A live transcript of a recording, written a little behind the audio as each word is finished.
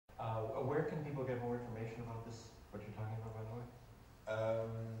where can people get more information about this, what you're talking about, by the way?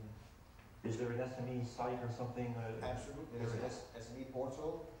 Is there an SME site or something? Absolutely, there's an SME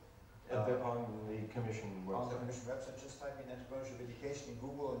portal. On the Commission website? On the Commission website, just type in entrepreneurship education in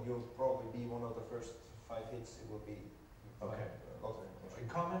Google and you'll probably be one of the first 5 hits. It will be okay. A lot of information.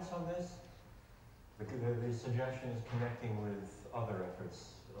 Comments on this? The suggestion is connecting with other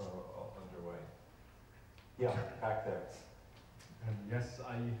efforts underway. Yeah, back there. Yes,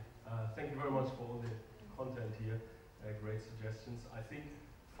 I thank you very much for all the content here. Great suggestions. I think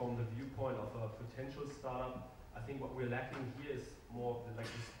from the viewpoint of a potential startup, I think what we're lacking here is more like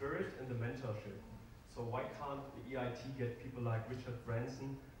the spirit and the mentorship. So why can't the EIT get people like Richard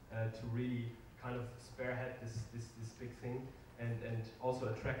Branson to really kind of spearhead this big thing and also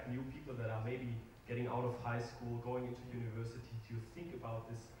attract new people that are maybe getting out of high school, going into university to think about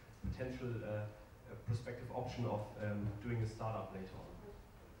this potential prospective option of doing a startup later on.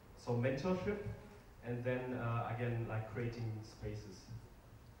 So mentorship, and then again, like creating spaces.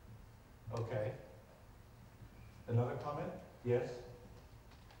 Okay. Another comment? Yes?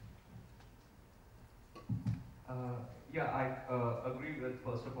 Yeah, I agree with,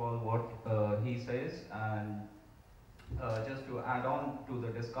 first of all, what he says, and just to add on to the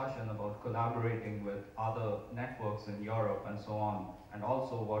discussion about collaborating with other networks in Europe and so on, and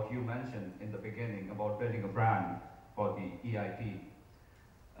also what you mentioned in the beginning about building a brand for the EIT.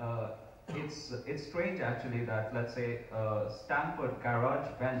 It's strange actually that, let's say, Stanford Garage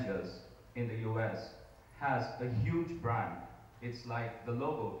Ventures in the US has a huge brand. It's like the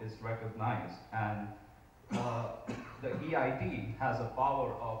logo is recognized, and the EIT has a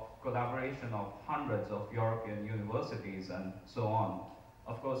power of collaboration of hundreds of European universities and so on.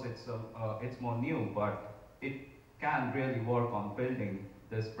 Of course, it's more new, but it can really work on building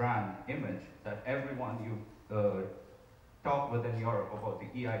this brand image that everyone you talk with in Europe about the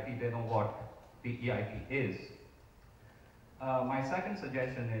EIT, they know what the EIT is. My second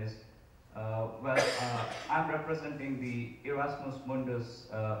suggestion is, I'm representing the Erasmus Mundus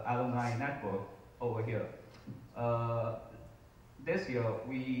alumni network over here. This year,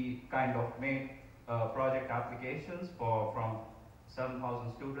 we kind of made project applications from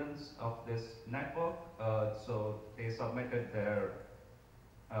 7,000 students of this network. So they submitted their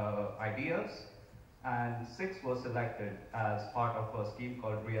ideas, and 6 were selected as part of a scheme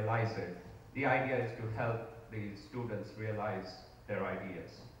called Realize It. The idea is to help the students realize their ideas.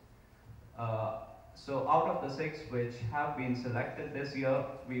 So out of the 6 which have been selected this year,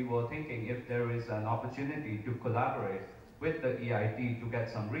 we were thinking if there is an opportunity to collaborate with the EIT to get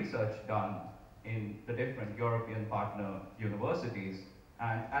some research done in the different European partner universities.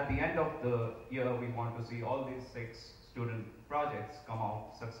 And at the end of the year, we want to see all these 6 student projects come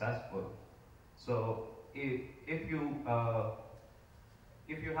out successful. So if you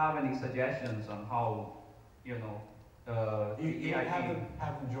have any suggestions on how, you EIT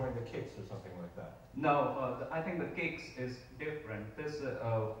haven't joined the Kicks or something like that? No, I think the Kicks is different. This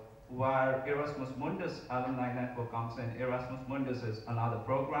where Erasmus Mundus alumni network comes in. Erasmus Mundus is another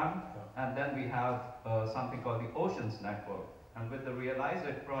program, and then we have something called the Oceans Network. And with the Realize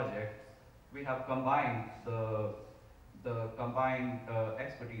It project, we have combined the combined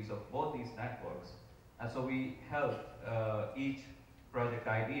expertise of both these networks. And so we help each project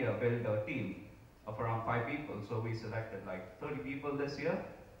idea build a team of around 5 people. So we selected like 30 people this year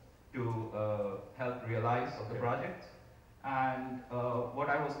to help realize the project. And what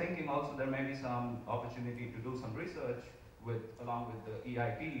I was thinking also, there may be some opportunity to do some research along with the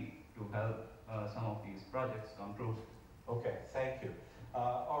EIT to help some of these projects come true. Okay, thank you.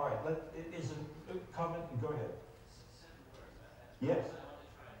 All right, is a comment? Go ahead. Yes.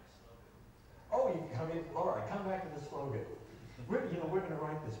 Oh, you come in. All right, come back to the slogan. We're going to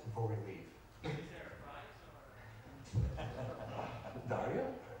write this before we leave. Is there a prize or? Daria?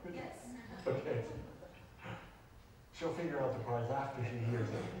 Yes. Okay. She'll figure out the prize after she hears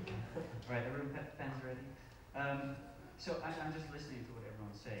it. Right, everyone pens ready? So I'm just listening to what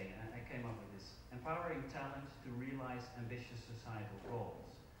everyone's saying, and I came up with this. Empowering talent to realize ambitious societal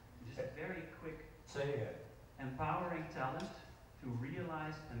goals. Just a very quick... Say it. Empowering talent to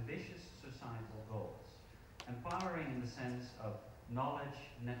realize ambitious societal goals. Empowering in the sense of knowledge,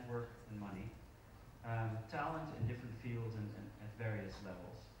 network, and money. Talent in different fields and at various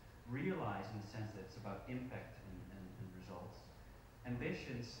levels. Realize in the sense that it's about impact and results.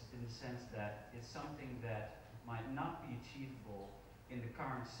 Ambitions in the sense that it's something that might not be achievable in the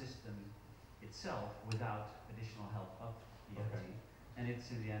current system itself without additional help of the EIT. And it's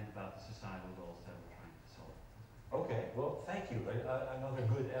in the end about the societal goals that we're trying to solve. Okay, well, thank you. Another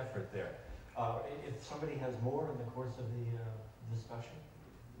good effort there. If somebody has more in the course of the discussion?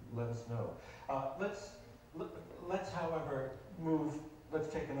 let us know. Let's, however, move. Let's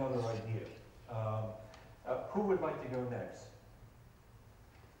take another idea. Who would like to go next?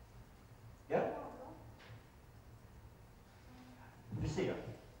 Yeah? Lucia.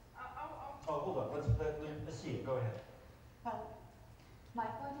 Oh, hold on. Let Lucia, go ahead. Well, my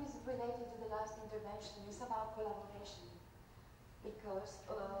point is related to the last intervention. It's about collaboration. Because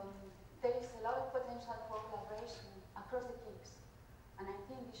there is a lot of potential for collaboration across the KICs. And I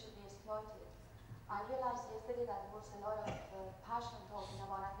think it should be exploited. I realized yesterday that there was a lot of passion talking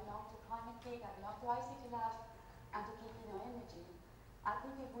about I belong to Climate KIC, I belong to ICT Lab, and to keep energy. I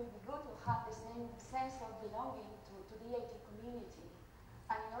think it would be good to have the same sense of belonging to the EIT community.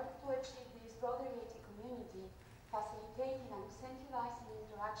 And in order to achieve this broader EIT community, facilitating and incentivizing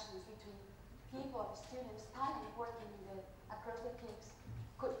interactions between people, students, talent working across the KICs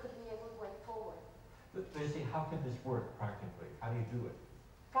could be a good way forward. Lucy, how can this work practically? How do you do it?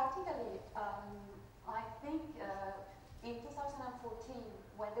 Practically, I think in 2014,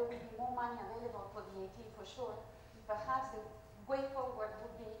 when there will be more money available for the EIT for sure, perhaps the way forward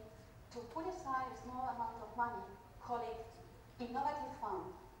would be to put aside a small amount of money, call it innovative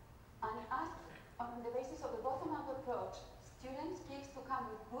fund, and ask on the basis of the bottom-up approach, students, KICs to come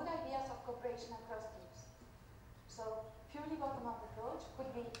with good ideas of cooperation across KICs. So purely bottom-up approach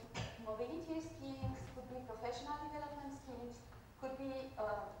could be mobility schemes, could be professional development schemes, could be,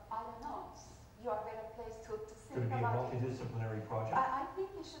 I don't know, you are better placed to think about it. Could it be a multidisciplinary project? I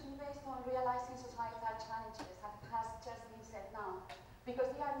think it should be based on realizing societal challenges, as has just been said now, because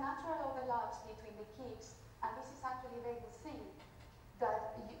there are natural overlaps between the KICs, and this is actually a very good thing,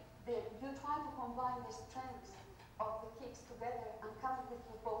 that you try to combine the strengths of the KICs together and come up with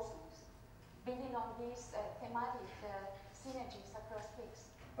proposals, building on these thematic synergies across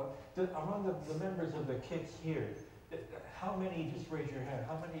KICs. Among the members of the KICs here, how many, just raise your hand,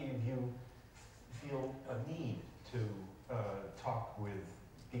 how many of you feel a need to talk with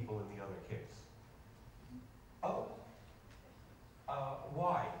people in the other KICs? Oh.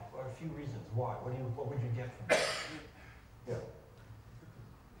 Why? Or a few reasons why. What would you get from that? Yeah.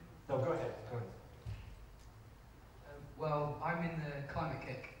 No, go ahead. Well, I'm in the Climate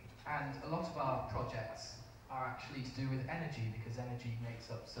KIC, and a lot of our projects are actually to do with energy, because energy makes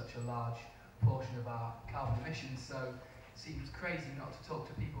up such a large portion of our carbon emissions, so it seems crazy not to talk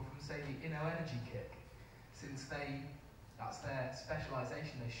to people from, say, the Energy KIC, since that's their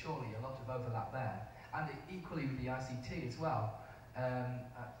specialisation. There's surely a lot of overlap there, and equally with the ICT as well.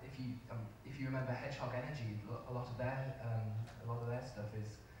 If you remember Hedgehog Energy, a lot of their stuff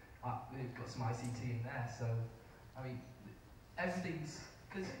is they've got some ICT in there. So I mean, everything's,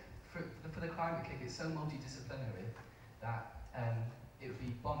 because for the Climate KIC, it's so multidisciplinary that it would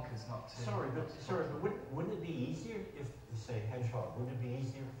be bonkers not to. Sorry, but wouldn't it be easier if, say, Hedgehog? Wouldn't it be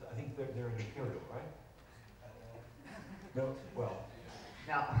easier? I think they're an Imperial, right? No. Well.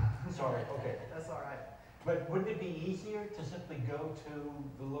 No. Sorry. Okay. That's all right. But wouldn't it be easier to simply go to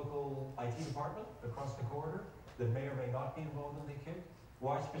the local IT department across the corridor that may or may not be involved in the KIC?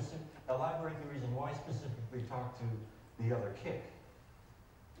 Why elaborate the reason why specifically talk to the other KIC?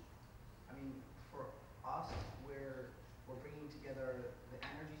 I mean, for us, we're bringing together the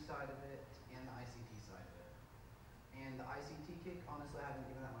energy side of it and the ICT side of it. And the ICT KIC, honestly, I haven't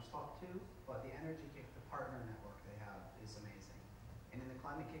given that much thought to, but the energy KIC, the partner network they have is amazing. And in the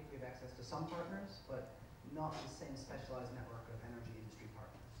Climate KIC, we have access to some partners, but not the same specialized network of energy industry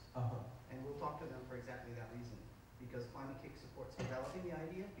partners. And we'll talk to them for exactly that reason. Because Climate KIC supports developing the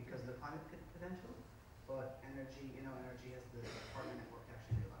idea because of the climate potential, but energy has the partner network to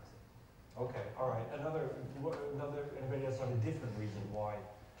actually realize it. Okay, all right. Anybody else have a different reason why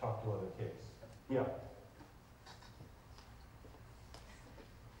talk to other KICs? Yeah.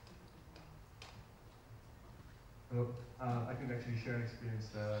 Hello. I can actually share an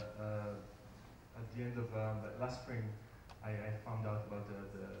experience. At the end of last spring, I found out about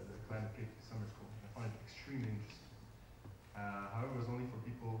the Climate KIC summer school. I found it extremely interesting. However, it was only for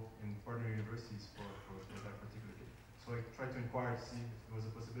people in partner universities for that particular KIC. So I tried to inquire to see if there was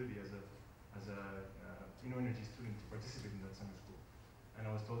a possibility as a energy student to participate in that summer school, and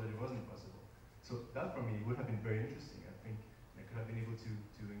I was told that it wasn't possible. So that for me would have been very interesting. I think I could have been able to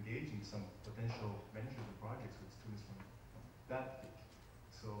engage in some potential ventures and projects with students from that KIC.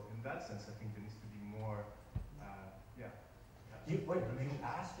 So in that sense, I think there needs to be more. You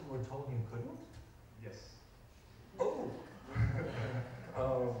asked and were told you couldn't? Yes. Oh.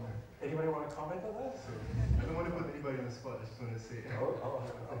 Anybody want to comment on that? So, I don't want to put anybody on the spot. I just want to say.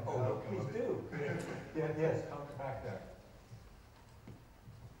 Please do. Yes, come back there.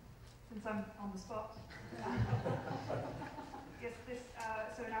 Since I'm on the spot. Yes,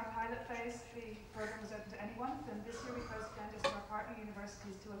 so in our pilot phase, the program was open to anyone. Then this year we closed it down just to our partner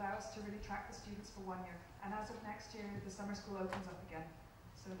universities to allow us to really track the students for 1 year. And as of next year, the summer school opens up again.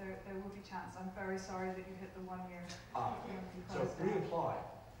 So there will be chance. I'm very sorry that you hit the 1 year. So reapply.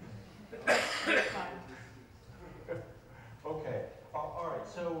 Reapply. Okay. All right.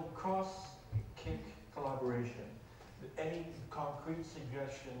 So cross-kick collaboration. Any concrete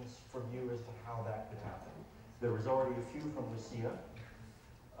suggestions from you as to how that could happen? There was already a few from Lucia.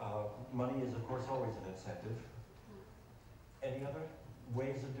 Money is, of course, always an incentive. Any other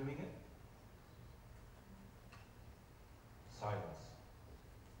ways of doing it? Silence.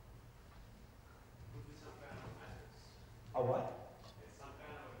 Would be some kind of methods. A what? It's some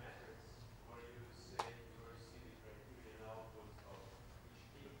kind of methods where you say you see the creativity and output of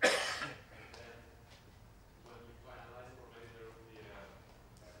each team. And then when you finalize, or maybe there will be a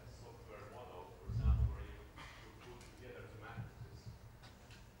software model, for example, where you put together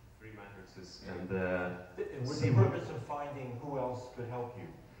three matrices, and with the purpose of finding who else could help you.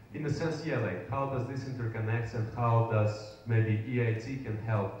 In a sense, yeah, like how does this interconnect and how does maybe EIT can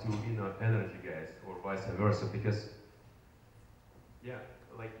help to energy guys or vice versa? Because, yeah,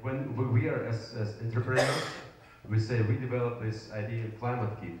 like when we are as entrepreneurs, we say we developed this idea in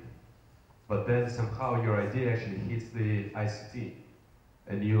climate kit, but then somehow your idea actually hits the ICT,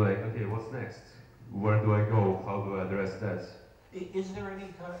 and you're like, okay, what's next? Where do I go? How do I address that? Is there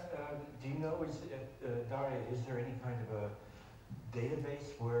any kind? Do you know? Daria, is there any kind of a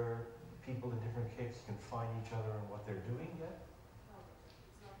database where people in different kicks can find each other and what they're doing yet? No, it's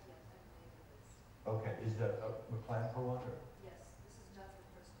not yet a database. Okay, is there a plan for one? Or? Yes, this is just the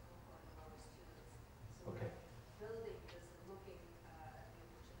first cohort of our students. So okay. Building this and looking at the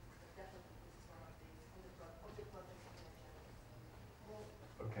opportunities, but definitely this is one of the projects on the agenda.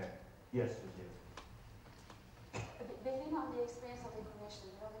 Okay. Yes, Lucia. Building on the experience of the Commission,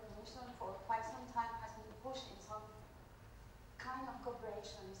 the Commission for quite some time has been pushing some kind of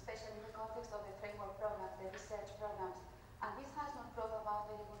cooperation, especially in the context of the framework programs, the research programs, and this has not brought about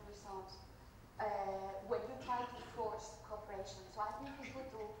very good results when you try to force cooperation. So I think it's good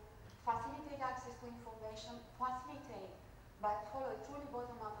to facilitate access to information, facilitate, but follow a truly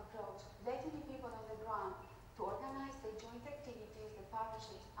bottom-up approach, letting the people on the ground to organize the joint activities, the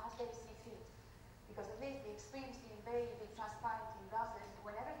partnerships as they see fit. Because at least the experience being very transparent in Brussels,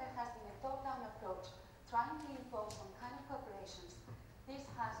 whenever there has been a top-down approach, trying to impose some kind of corporations, this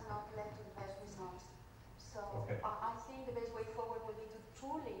has not led to the best results. So I think the best way forward will be to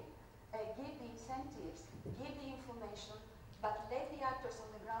truly give the incentives, give the information, but let the actors on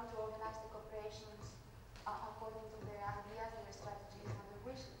the ground to organize the corporations according to their ideas, their strategies, and their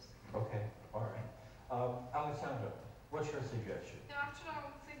wishes. Okay, all right. Aleksandra, what's your suggestion? Yeah, actually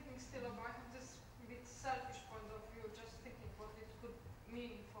I'm thinking still about this bit selfish point of view, just thinking what it could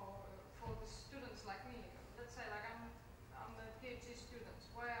mean for the students like me. Let's say like I'm a PhD student,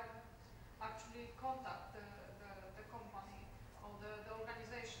 why I would actually contact the company or the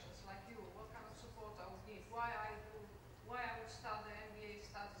organizations like you, what kind of support I would need, why I would start the MBA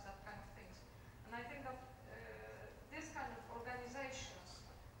studies, that kind of things. And I think that this kind of organizations,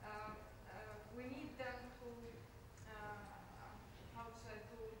 we need them to how to say,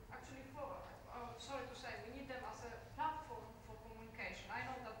 to actually sorry to say, we need them as a platform for communication. I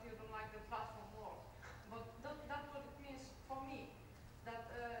know that you don't like the platform word, but that's what it means for me, that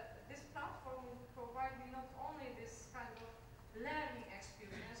this platform will provide me not only this kind of learning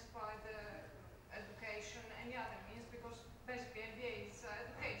experience by the education, any other means, because basically MBA is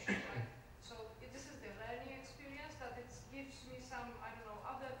education, right? So this is the learning experience, that it gives me some, I don't know,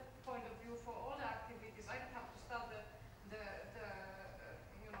 other point of view for all the activities. I don't have to start the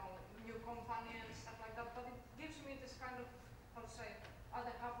new company and stuff like that, but it gives me this kind of, how to say,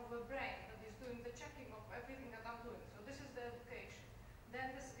 other half of a brain that is doing the checking of everything that I'm doing. So this is the education.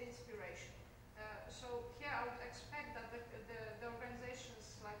 Then this inspiration. So here I would expect that the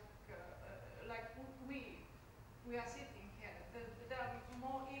organizations like we are sitting here, there are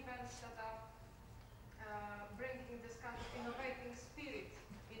more events that are bringing this kind of innovating spirit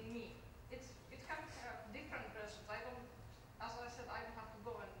in me. It can have different versions. As I said, I don't have to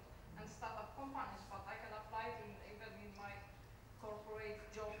go and start up companies, but I can apply it even in my corporate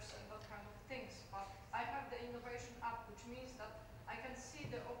jobs and that kind of things. But I have the innovation app, which means that I can see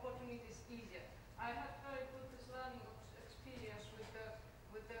the opportunities easier. I had very good learning experience with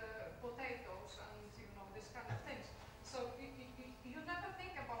the potatoes and this kind of things. So you never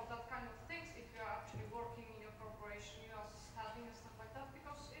think about that kind of things if you are actually working in your corporation, you are studying and stuff like that,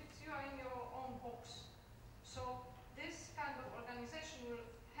 because you are in your own box. So this kind of organization will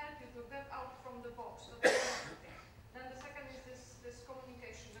help you to get out from the box. That's one of the things. Then the second is this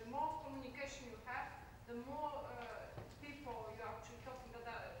the more people you're actually talking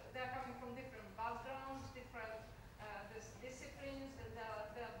that they're coming from different backgrounds, different disciplines, and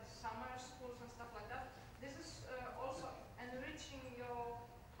there are summer schools and stuff like that. This is also enriching your,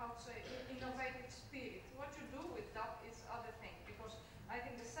 how to say, innovative spirit. What you do with that is other thing, because I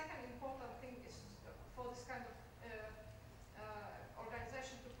think the second important thing is for this kind of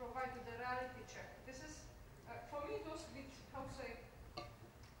organization to provide you the reality check. This is, for me, it was a bit, how to say,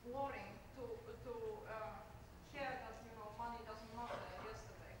 worrying to hear that, you know, money doesn't matter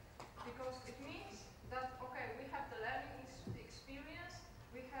yesterday, because it means that, okay, we have the learning experience,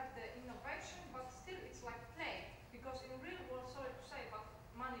 we have the innovation, but still it's like play, because in real world, sorry to say, but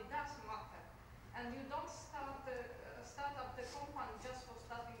money does matter, and you don't start up the company just for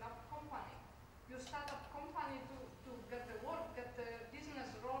starting up company. You start up company to get the work, get the business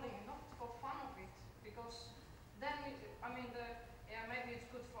rolling, not for fun of it, because then I mean maybe it's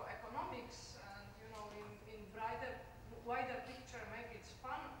good for economics, and you know, in wider picture maybe it's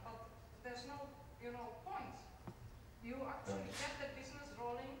fun, but there's no, you know, point. You actually get the business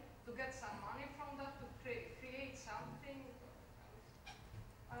rolling to get some money from that, to create something.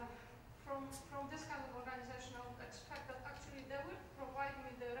 From this kind of organization, I would expect that actually they will provide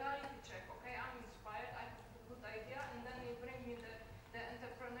me the reality check. Okay, I'm inspired, I have a good idea, and then you bring me the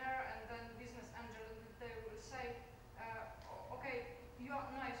entrepreneur and then business angel, and they will say, okay, you are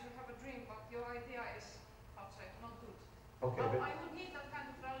nice, you have a dream, but your idea is, how to say, not good. Okay, but I would need that kind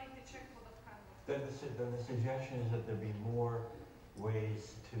of reality check for that kind of. then the suggestion is that there be more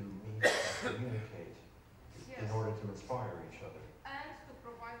ways to meet and communicate in order to inspire each other. And to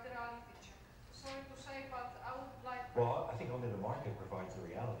provide the reality check. Sorry to say, but I would like. Well, I think only the market provides the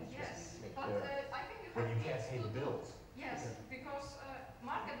reality check. Yes, but I think you when have you can't pay the bills. Yes, because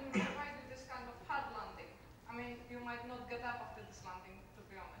market will provide you this kind of hard landing. I mean, you might not get up after this landing, to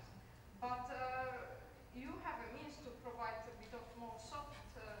be honest. But you have a means to provide a bit of more soft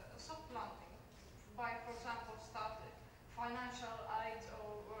landing by, for example, start financial aid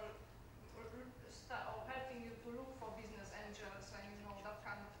or helping you to look for business angels and, you know, that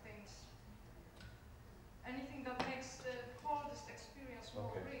kind of things. Anything that makes the whole experience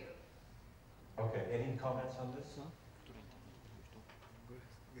more real. Okay, any comments on this?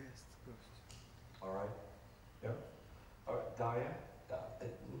 All right. Yeah. All right, Daria,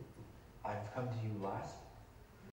 I've come to you last